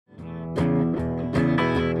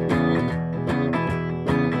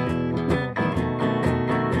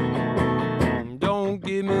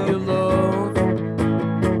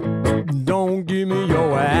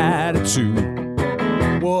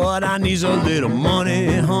needs a little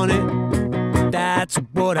money, honey. That's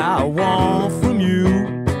what I want from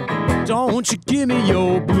you. Don't you give me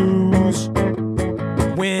your blues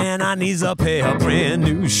when I needs a pair of brand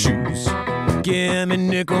new shoes. Give me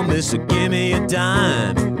nickel, mister, give me a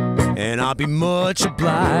dime, and I'll be much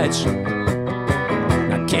obliged.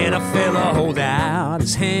 Now can a fella hold out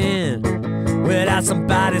his hand without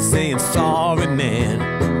somebody saying sorry,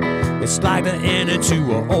 man? It's like the ending to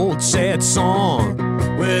an old sad song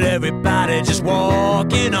with everybody just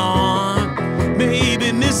walking on. Maybe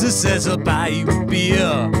Mrs. says I'll buy you a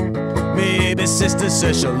beer, maybe sister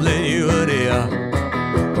says she'll lend you an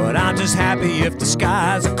ear. But I'm just happy if the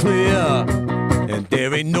skies are clear and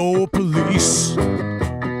there ain't no police.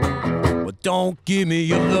 Well, don't give me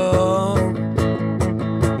your love,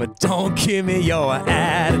 but don't give me your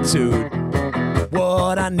attitude.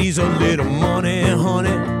 What I need's a little money,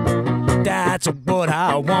 honey. That's what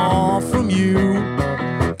I want from you.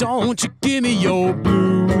 Don't you give me your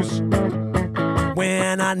blues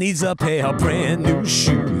when I needs a pair of brand new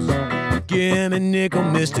shoes. Give me nickel,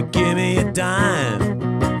 mister, give me a dime,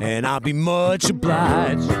 and I'll be much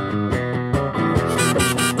obliged.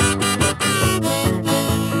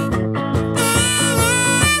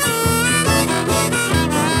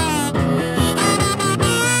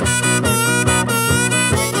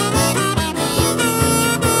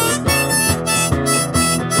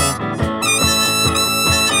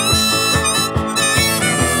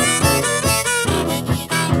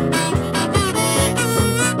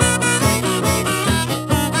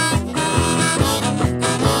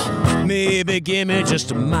 Maybe give me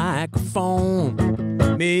just a microphone,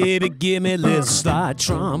 maybe give me a little slide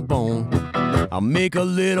trombone. I'll make a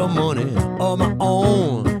little money of my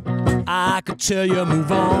own. I could tell you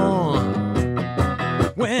move on.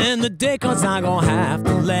 When the day comes I'm gonna have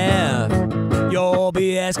to laugh. You'll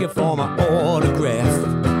be asking for my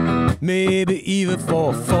autograph, maybe even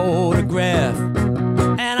for a photograph.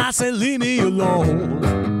 And I say leave me alone,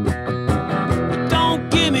 don't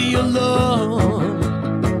give me your love.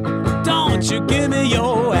 Don't you give me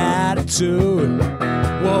your attitude.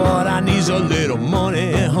 What I need's a little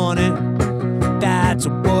money, honey. That's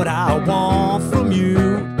what I want from you.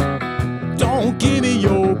 Don't give me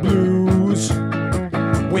your blues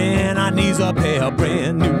when I needs a pair of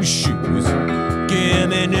brand new shoes. Give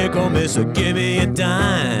me nickel, mister, give me a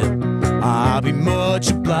dime, I'll be much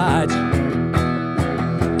obliged.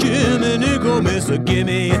 Give me nickel, mister, give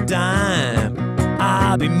me a dime,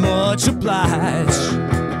 I'll be much obliged.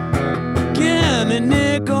 Give me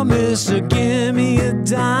nickel, mister, give me a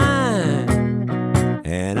dime,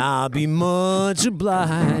 and I'll be much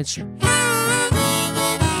obliged.